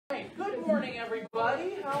Good morning,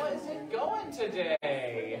 everybody. How is it going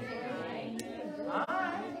today?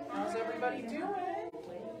 Hi. How's everybody doing?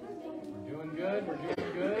 We're doing good. We're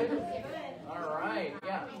doing good. All right.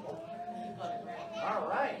 Yeah. All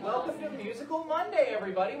right. Welcome to Musical Monday,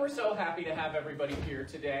 everybody. We're so happy to have everybody here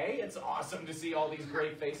today. It's awesome to see all these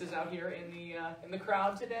great faces out here in the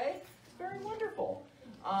crowd today. It's very wonderful.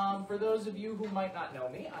 For those of you who might not know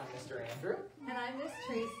me, I'm Mr. Andrew. And I'm Miss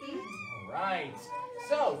Tracy. All right.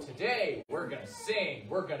 So today we're going to sing,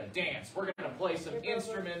 we're going to dance, we're going to play some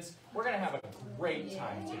instruments. We're going to have a great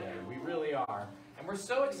time today. We really are. And we're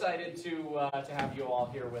so excited to have you all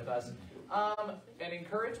here with us. An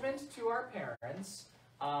encouragement to our parents,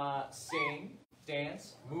 sing,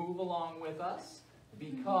 dance, move along with us.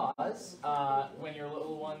 Because when your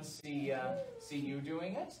little ones see you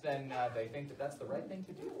doing it, then they think that that's the right thing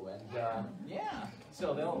to do, and yeah,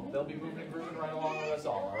 so they'll be moving and grooving right along with us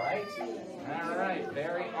all right? All right,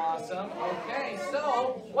 very awesome. Okay,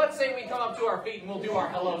 so what say we come up to our feet and we'll do our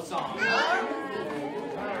hello song? Huh?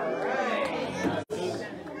 All right.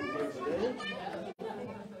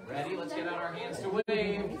 Ready? Let's get out our hands to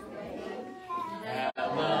wave.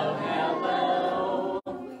 Hello, hello.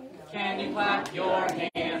 Can you clap your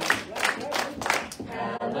hands?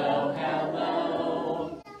 Hello,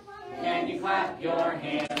 hello. Can you clap your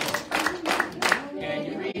hands? Can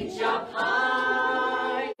you reach up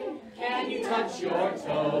high? Can you touch your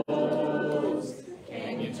toes?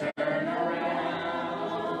 Can you turn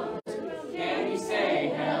around? Can you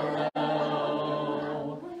say hello?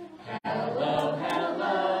 Hello,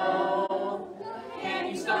 hello. Can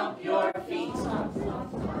you stomp your feet?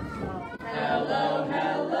 Hello,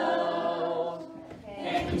 hello.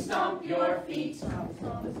 Can you stomp your feet?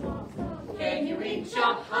 Can you reach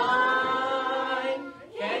up high?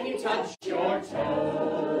 Can you touch your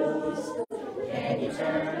toes? Can you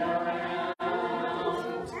turn around?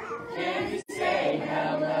 Can you say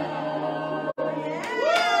hello?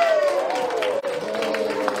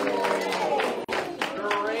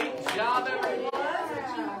 Great job, everyone.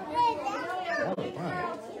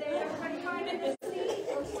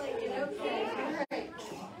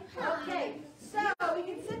 Okay, so we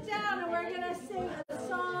can sit down and we're going to sing a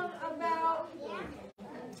song about,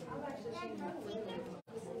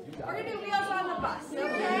 we're going to do Wheels on the Bus,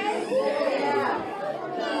 okay? Yeah.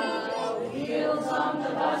 The wheels on the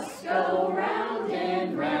bus go round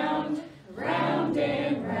and round, round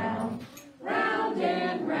and round, round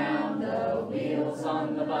and round. The wheels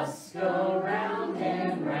on the bus go round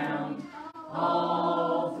and round,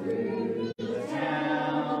 all through the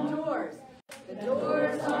town. The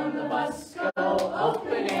doors on the bus go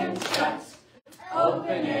open and shut,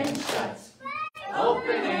 open and shut,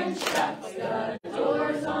 open and shut. The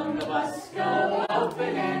doors on the bus go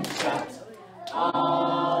open and shut,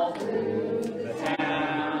 all through the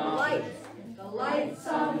town. The lights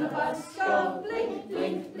on the bus go blink,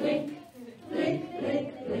 blink, blink, blink,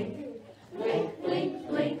 blink, blink, blink, blink,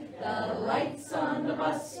 blink. The lights on the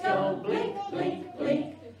bus go blink, blink,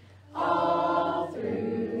 blink, all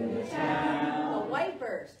through the town.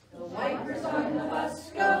 The wipers on the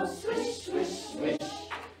bus go swish, swish, swish,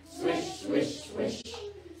 swish, swish, swish,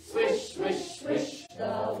 swish, swish, swish.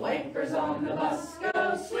 The wipers on the bus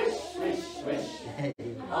go swish, swish, swish,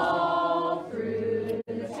 all through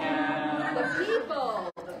the town.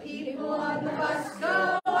 The people on the bus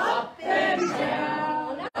go up and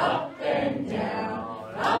down, up and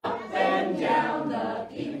down, up and down. The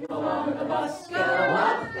people on the bus go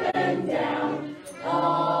up and down,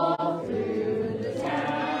 all through the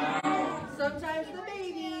town. Sometimes the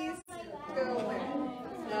babies go where?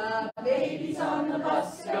 The babies on the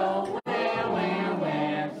bus go where, where,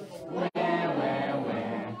 where, where, where,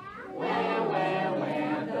 where, where, where,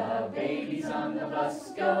 where. The babies on the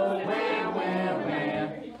bus go where, where,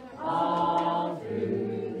 where, all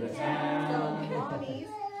through the town. So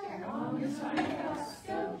mommies on the bus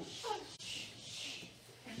go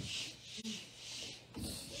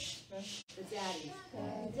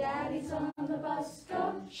the daddies on the bus go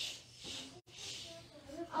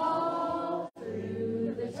all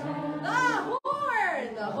through the town.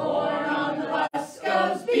 The horn on the bus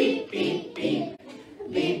goes beep, beep, beep,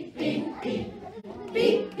 beep, beep, beep,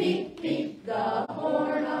 beep, beep, beep. The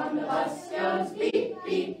horn on the bus goes beep,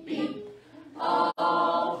 beep, beep,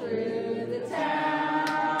 all through the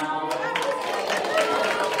town.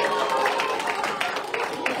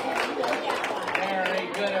 Very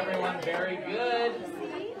good, everyone. Very good.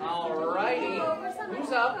 All righty.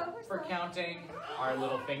 Who's up for counting our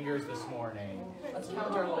little fingers this morning? Let's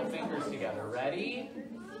count our little fingers together. Ready?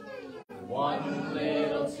 1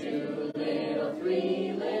 little, 2 little,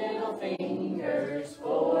 3 little fingers,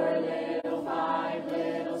 4 little, 5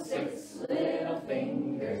 little,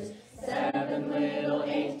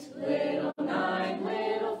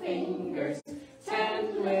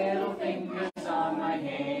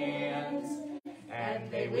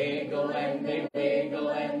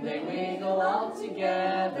 all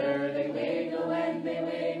together. They wiggle and they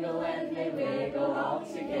wiggle and they wiggle all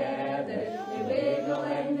together. They wiggle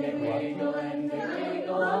and they wiggle and they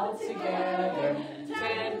wiggle all together.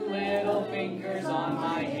 10 little fingers on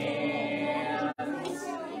my hands.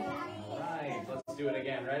 All right, let's do it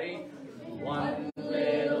again. Ready? 1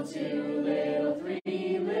 little, 2 little, 3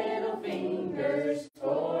 little fingers.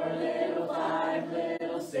 4 little, 5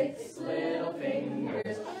 little, 6 little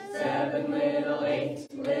fingers. 7 little, 8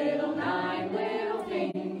 little, 9 little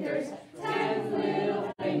fingers. 10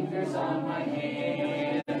 little fingers on my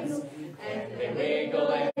hands. And they wiggle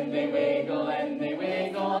and they wiggle and they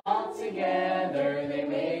wiggle all together. They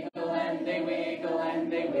wiggle and they wiggle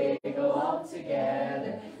and they wiggle all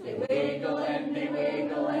together. They wiggle and they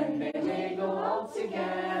wiggle and they wiggle all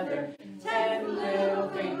together. 10 little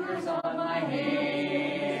fingers on my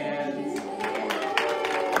hands.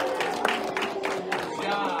 Good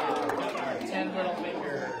job. Got our 10 little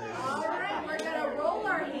fingers. All right, we're going to roll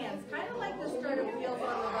our hands, kind of like the start of Wheels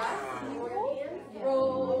on the Bus.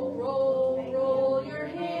 Roll, roll, roll your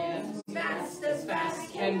hands as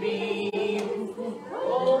fast Can be.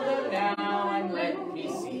 Roll them now and let me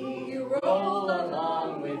see you roll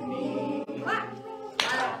along with me. clap,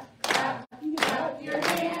 clap, clap, clap your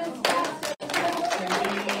hands fast as Can be.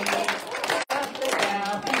 Clap them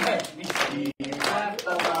now and let me see you clap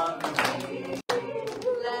along with me.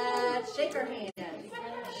 Let's shake our hands.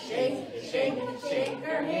 Shake, shake, shake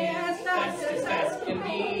our hands Fast as fast can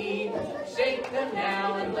be. Shake them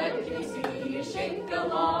now and let me see you shake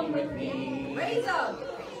along with me. Raise them.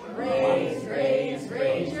 Raise, raise,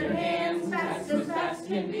 raise your hands fast as fast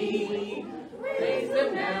can be. Raise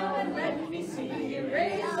them now and let me see you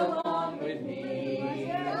raise along with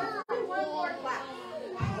me. One more clap.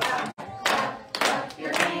 Clap, clap, clap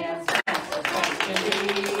your hands fast as fast can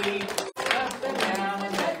be. Clap them now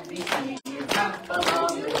and let me see you clap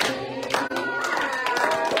along with me.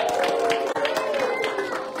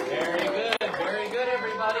 Very good,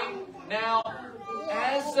 everybody. Now,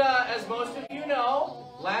 as most of you know,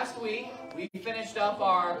 last week we finished up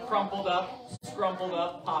our crumpled up, scrumpled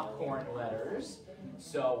up popcorn letters.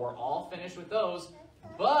 So we're all finished with those,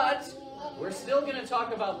 but we're still going to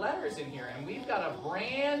talk about letters in here, and we've got a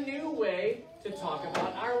brand new way to talk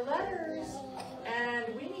about our letters.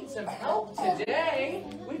 And we need some help today.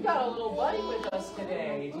 We've got a little buddy with us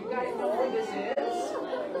today. Do you guys know who this is?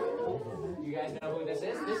 You guys know who this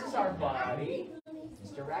is? This is our buddy,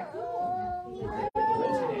 Mr. Raccoon. Very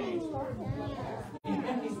good today.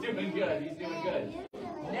 He's doing good. He's doing good.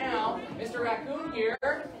 Now, Mr. Raccoon here,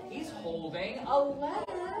 he's holding a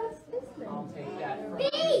letter. I'll take that from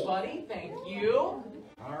you, buddy. Thank you.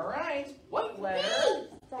 All right. What letter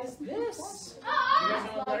is this? Do you guys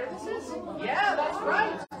know what letter this is? Yeah, that's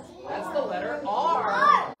right. That's the letter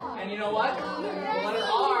R. And you know what? The letter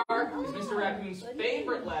R is Mr. Raccoon's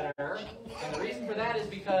favorite letter. And the reason for that is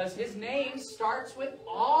because his name starts with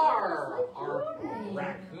R. R.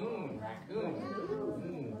 Raccoon. Raccoon.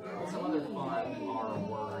 What's some other fun R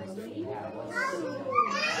words that we have? Let's see.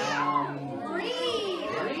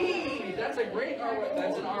 Read. That's a great R word.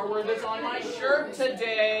 That's an R word that's on my shirt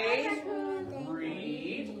today.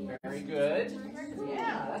 Read. Very good.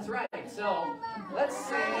 Yeah, that's right. So let's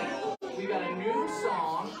sing. We got a new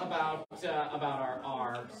song about our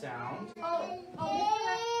R sound. To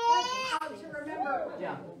remember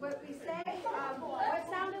what we say, what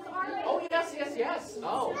sound does R make? Oh, yes.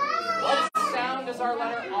 Oh, what sound does our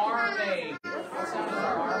letter R make? What sound does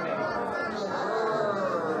our R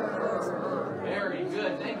make? Very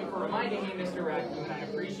good. Thank you for reminding me, Mr. Raccoon. I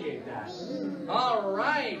appreciate that. All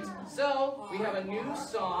right. So we have a new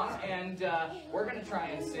song, and we're going to try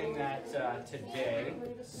and sing that today.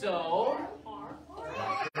 So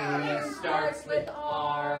it starts with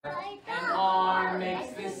R, and R makes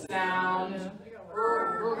this sound.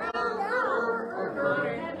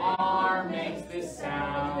 R makes this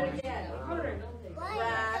sound.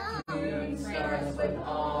 Raccoon starts with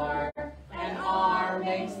R, and R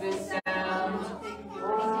makes this sound.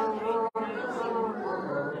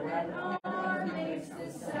 R makes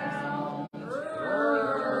this sound.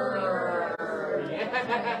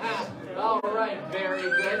 Yeah. All right, very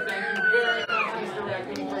good. Thank you very much, Mr.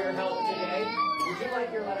 Raccoon, for your help today. Would you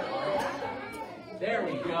like your letter R? There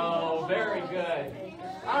we go. Very good.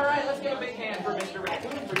 All right, let's give a big hand for Mr.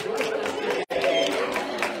 Raccoon for joining us today.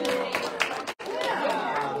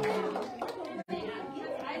 Yeah.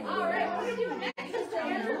 All right, what are we doing next, Mr.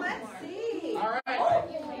 Andrew? Let's see. All right.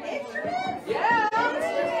 Instruments? Yeah.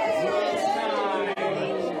 It's time.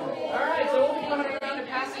 All right, so we'll be going around and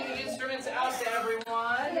passing the instruments out to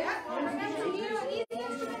everyone. Yeah, remember to use these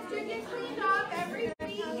instruments to get cleaned off every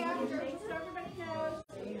week after, so everybody knows.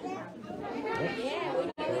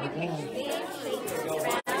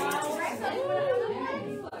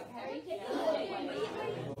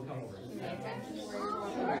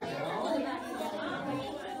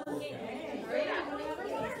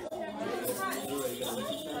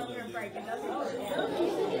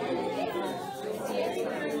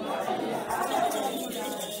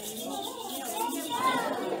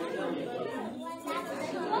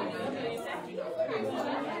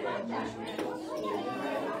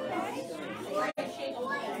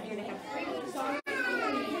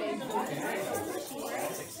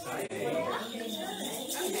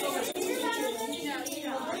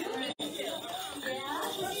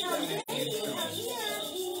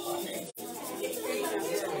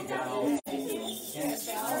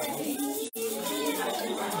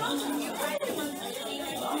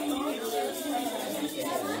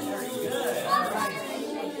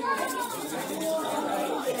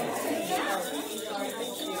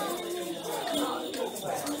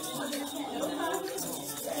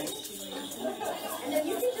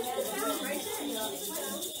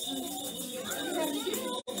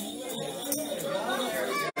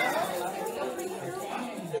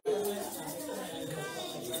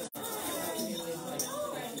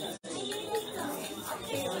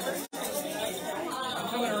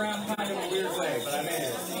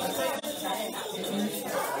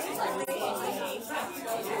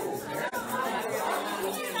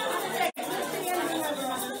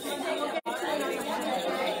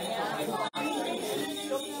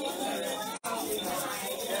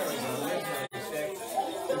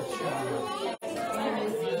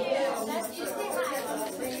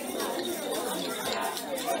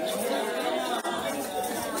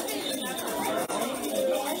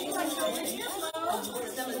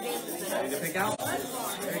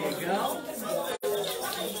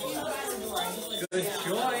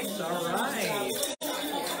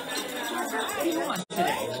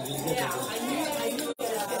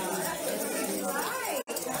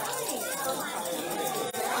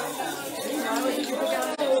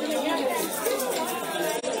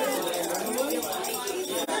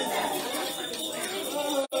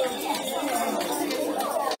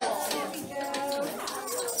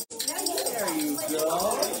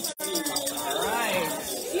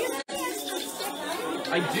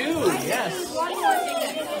 I do, yes.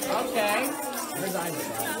 Okay. Where's Isaac?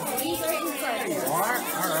 There you are.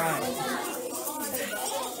 All right.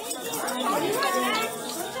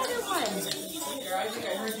 Here, Isaac,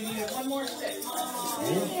 I heard you needed one more stick.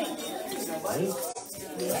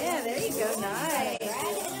 Yeah, there you go. Nice.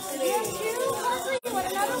 You have two? Hopefully, you want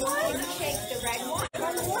another one? Take the red one.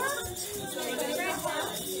 One more? Take the red one.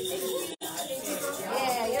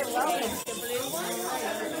 Yeah, you're welcome. The blue one.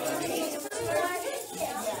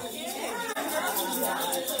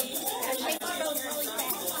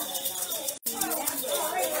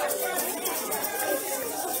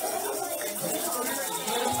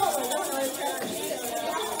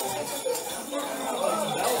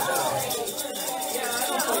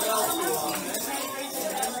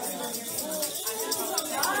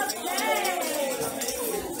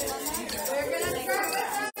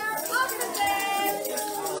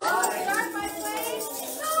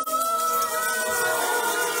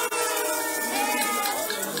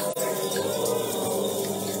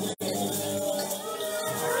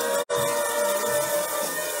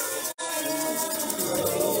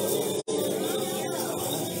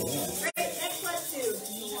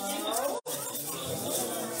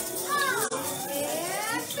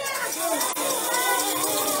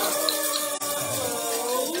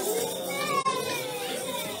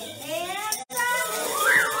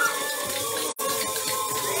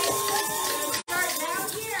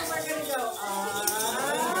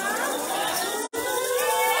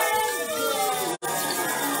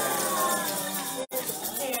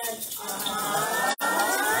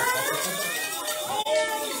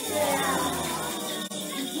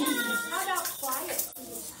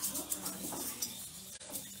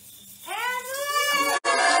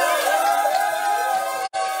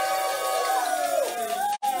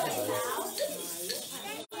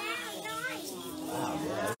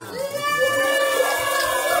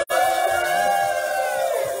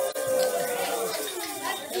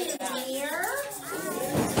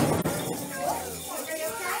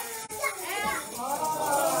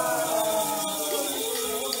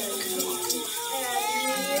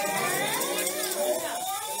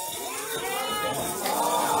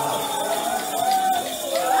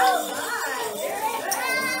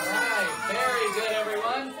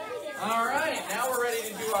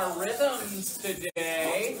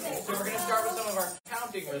 Today. So we're going to start with some of our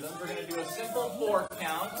counting rhythms. We're going to do a simple 4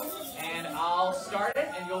 count, and I'll start it,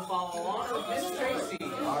 and you'll follow along with Miss Tracy.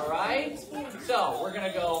 All right? So we're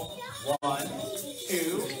going to go 1,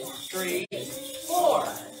 2, 3, 4.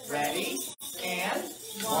 Ready? And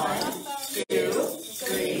 1, 2,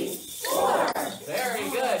 3, 4. Very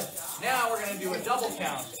good. Now we're going to do a double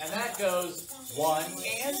count, and that goes 1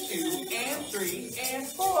 and 2 and 3 and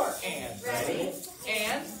 4 and. Ready?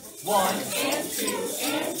 And 1 and 2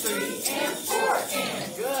 and 3 and 4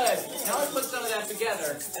 and. Good. Now let's put some of that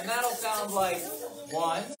together, and that'll sound like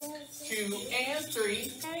 1, 2 and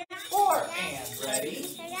 3 and 4 and.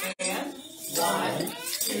 Ready? And 1,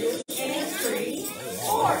 2 and 3,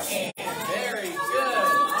 4 and. Very good.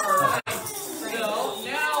 All right. So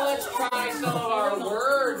now let's try some of our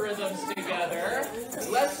word rhythms together.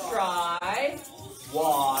 Let's try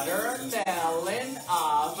watermelon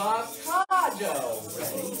avocado.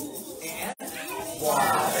 Ready? And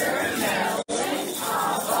watermelon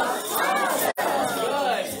avocado.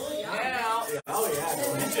 Good. Now,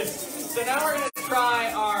 so now we're going to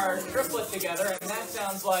try our triplet together, and that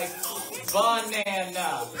sounds like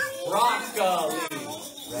banana, broccoli.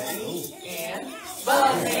 Ready? And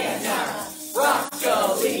banana,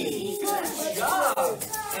 broccoli. Good job.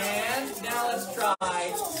 And now let's try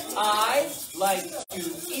I like to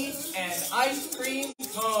eat an ice cream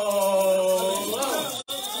cone.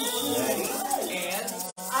 Ready? And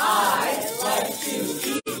I like to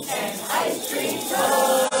eat an ice cream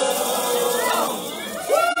cone.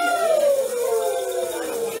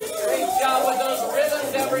 Great job with those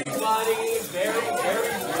rhythms, everybody. Very, very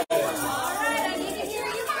good. All right, I need to hear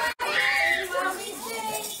you guys. While we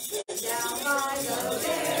sing. Down by the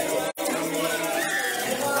bay.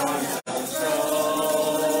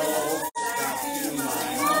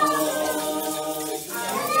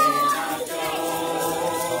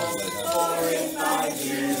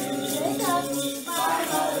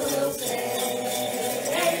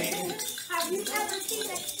 Have you ever seen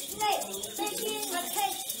a snake taking a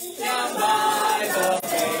cake Down by the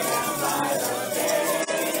bay,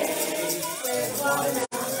 with water?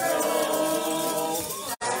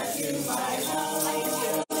 back to my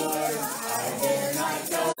home. I dare not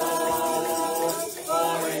go,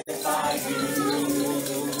 for if I do,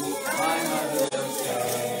 my mother will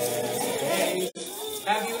say.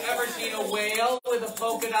 Have you ever seen a whale with a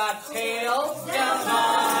polka dot tail? Down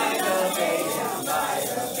by the bay, down by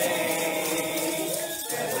the bay.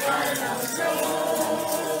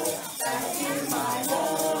 Back to my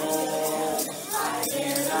home. I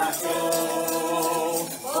dare not go,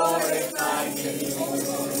 for if I do,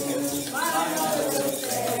 my mother will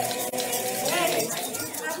say.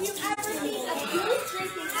 Have you ever seen a goose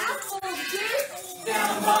drinking apple juice?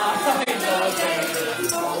 Down by the bay.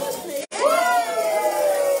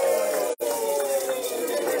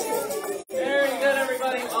 Very good,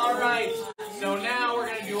 everybody. All right. So now we're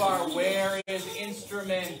going to do our where is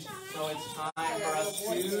instrument. So it's time for us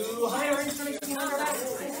to hide our instrument. Are you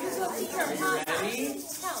ready?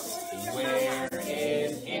 Where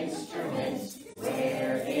is instrument?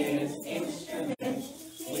 Where is instrument?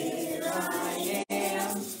 Here I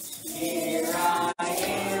am. Here I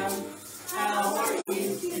am. How are you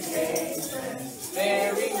today?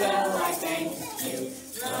 Very well, I thank you.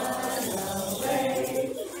 Run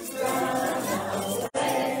away. Run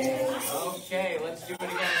away. Okay, let's do it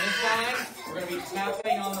again. This time, we're going to be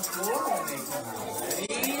tapping on the floor when they come out.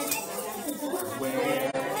 Ready?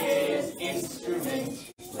 Where is instrument?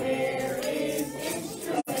 Where is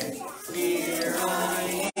instrument? Here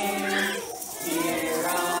I am. Here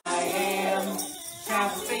I am.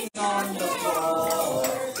 Tapping on the floor.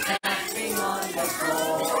 Tapping on the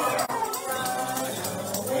floor. Run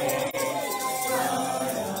away.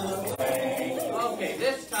 Run away. Okay,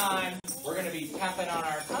 this time, we're going to be tapping on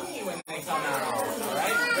our tummy when they come out. All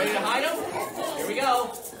right? Ready to hide them? Here we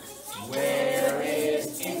go. Where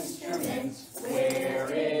is instrument? Where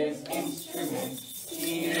is instrument?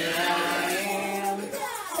 Here I am.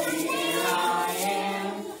 Here I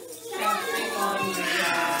am. Tapping on your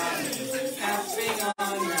tummy. Tapping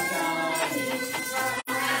on your tummy.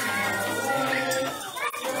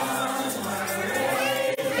 Run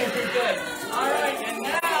away. Good. All right, and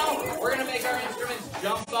now we're going to make our instruments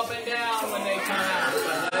jump up and down when they come out. So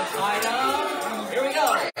let's hide them. Here we go.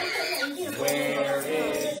 Where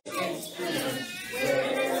is instrument?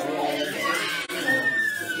 Where is instrument?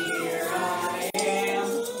 Here I am.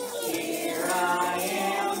 Here I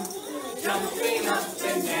am. Jumping up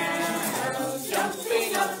and down.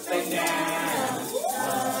 Jumping up and down.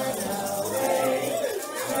 Run away.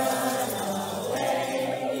 Run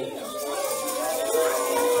away.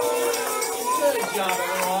 Good job,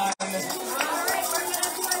 everyone. All right, we're going to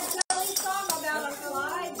do a silly song about a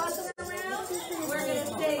fly buzzing around. We're going to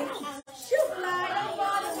sing, shoot, fly, don't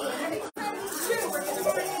bother me. Every time we shoot, we're going to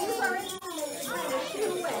use our instruments in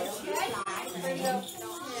two ways, okay? Here we go.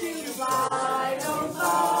 Shoot, fly, don't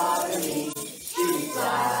bother me. Shoot,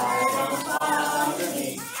 fly, don't bother me.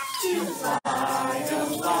 Shoot, fly,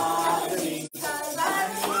 don't bother me. 'Cause I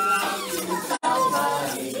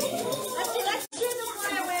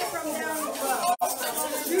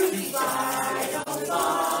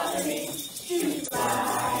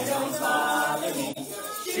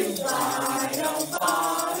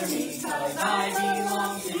I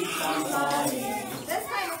belong to somebody. This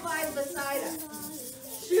time apply beside us.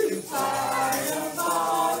 Shoot fly, don't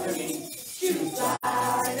bother me. Shoot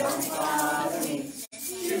fly, don't bother me.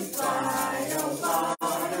 Shoot fly, don't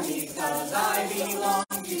bother me, 'cause I belong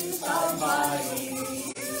to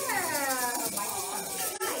somebody.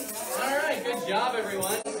 All right, good job,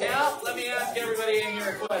 everyone. Now, let me ask everybody in here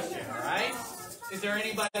a question, all right? Is there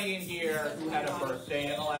anybody in here who had a birthday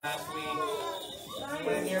in the last week?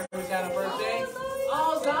 Anyone in here who's had a birthday?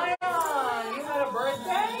 Oh, Zion! You had a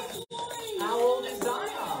birthday? How old is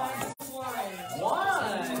Zion?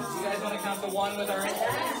 1. You guys want to count to 1 with our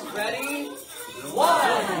interns? Ready?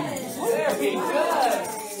 1. Very good.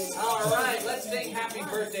 All right, let's sing happy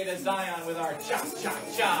birthday to Zion with our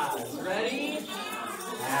cha-cha-chas. Ready?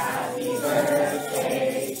 Happy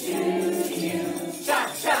birthday to you.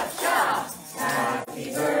 Cha-cha-cha.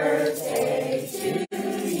 Happy birthday to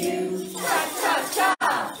you. Cha-cha-cha.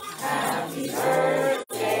 Happy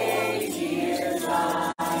birthday, dear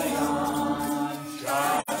Zion.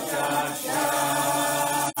 Cha-cha-cha.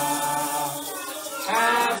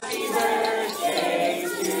 Happy birthday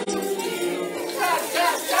to you.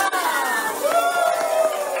 Cha-cha-cha.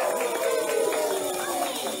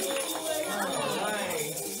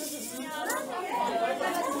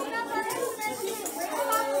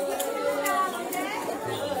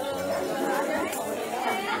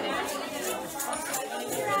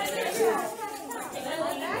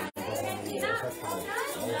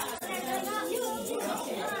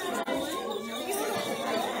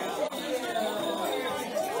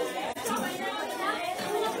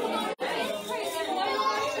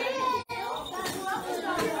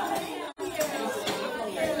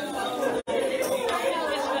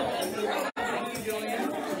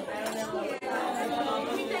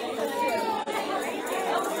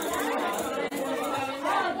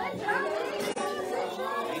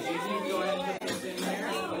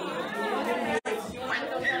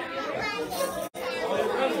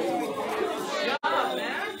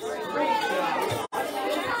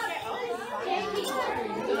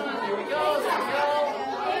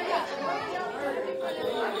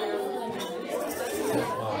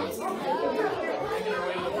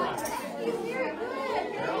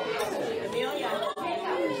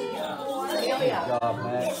 Good job,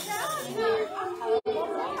 Matt.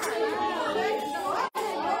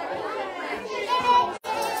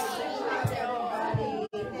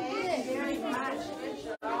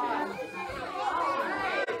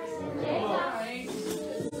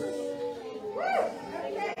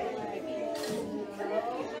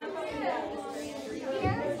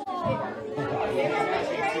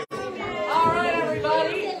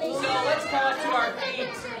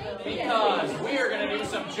 Because we are going to do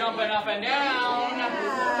some jumping up and down.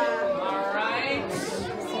 All right.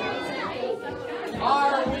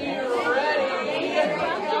 Are we ready?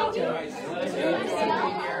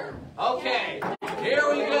 Okay, here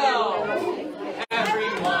we go.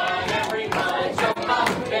 Everyone, jump up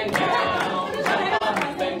and down. Jump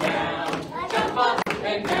up and down. Jump up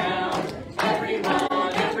and down.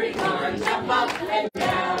 Everyone, jump up and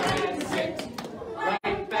down and sit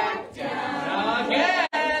right back down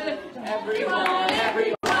again. Everyone,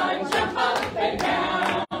 jump up and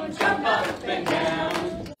down, jump up and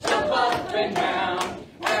down, jump up and down.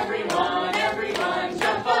 Everyone,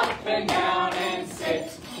 jump up and down and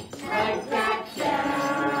sit right back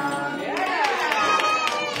down. Yeah!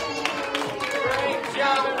 Great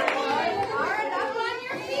job, everyone. All right, up on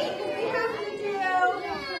your feet. We have to do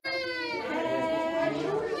head,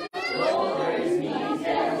 Shoulders, knees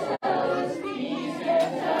and toes, knees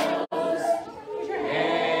and toes.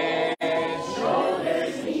 Head,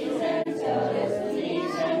 shoulders, knees and toes,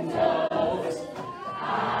 knees and toes.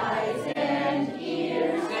 Eyes and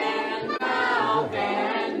ears and mouth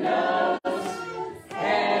and nose.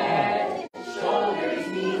 Head, shoulders,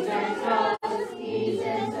 knees and toes, knees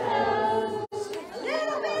and toes. a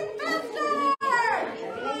little bit faster.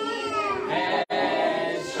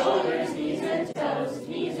 Head, shoulders, knees and toes,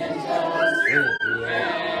 knees and toes.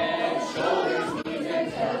 Head, shoulders, knees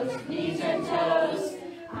and toes, knees and toes.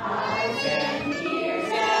 Eyes and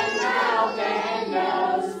ears and mouth and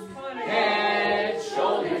nose. Head,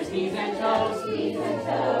 shoulders, knees and toes, knees and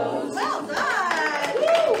toes. Well done.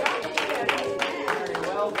 Very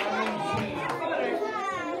well done indeed.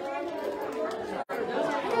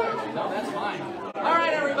 No, that's fine. All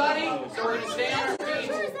right, everybody. So we're going to stay on our feet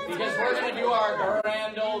because we're going to do our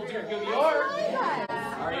grand old Duke of York.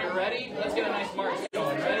 Are you ready? Let's get a nice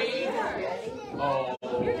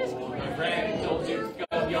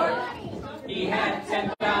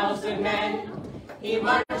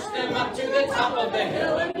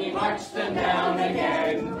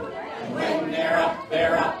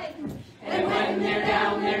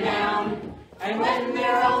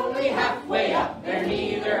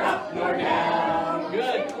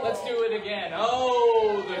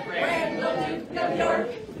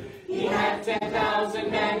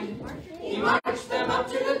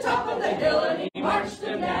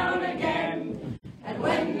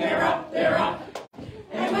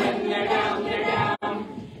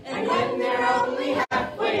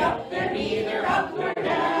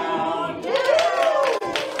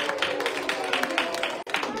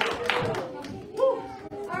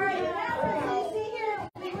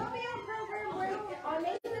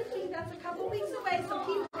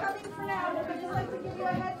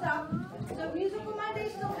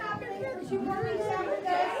 2 more weeks after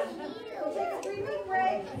this. We'll take a 3-week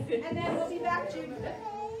break, and then we'll be back June 5th.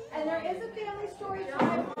 And there is a family story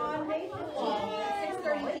time on May 15th at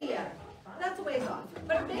 6:30 p.m. That's a ways off.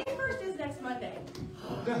 But May 1st is next Monday.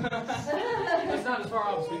 It's not as far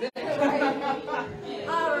off as we think.